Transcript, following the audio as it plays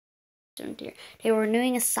Today we're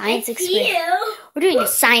doing a science experiment. We're doing a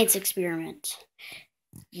science experiment.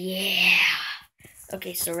 Yeah.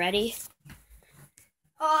 Okay, so ready?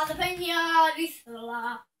 That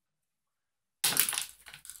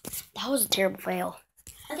was a terrible fail.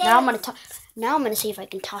 Okay. Now I'm gonna see if I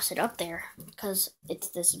can toss it up there because it's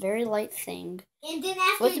this very light thing and then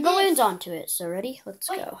after with the balloons onto it. So ready? Let's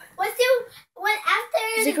go. What's the what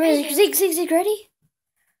after? Zig ready?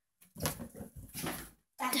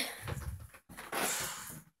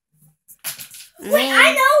 Wait,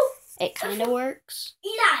 I know. It kind of works.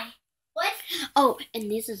 Eli, what? Oh, and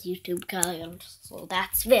this is YouTube guys, so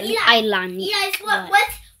that's very island. Eli,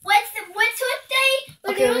 what's day?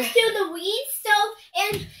 We're gonna steal the weeds, so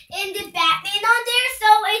and the Batman on there, so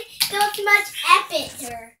it's much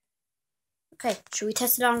epicer. Okay, should we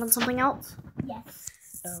test it out on something else? Yes.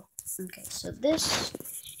 Oh, okay. So this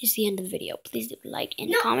is the end of the video. Please do like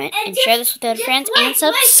and comment and just, share this with other friends and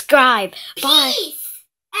subscribe. Bye. Peace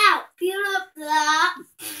out. Blah.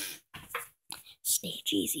 Stay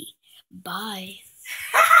cheesy. Bye.